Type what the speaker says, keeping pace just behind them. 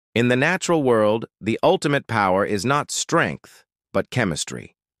In the natural world, the ultimate power is not strength, but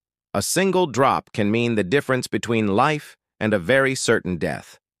chemistry. A single drop can mean the difference between life and a very certain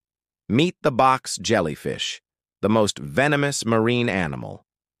death. Meet the box jellyfish, the most venomous marine animal.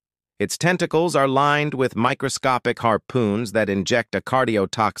 Its tentacles are lined with microscopic harpoons that inject a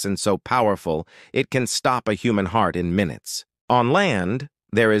cardiotoxin so powerful it can stop a human heart in minutes. On land,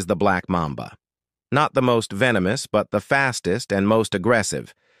 there is the Black Mamba. Not the most venomous, but the fastest and most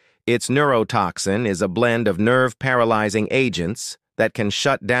aggressive. Its neurotoxin is a blend of nerve-paralyzing agents that can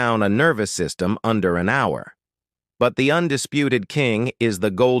shut down a nervous system under an hour. But the undisputed king is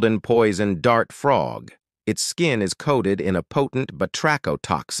the golden poison dart frog. Its skin is coated in a potent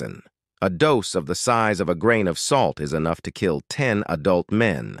batrachotoxin. A dose of the size of a grain of salt is enough to kill 10 adult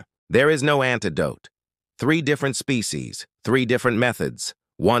men. There is no antidote. 3 different species, 3 different methods,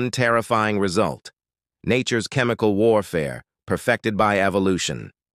 1 terrifying result. Nature's chemical warfare, perfected by evolution.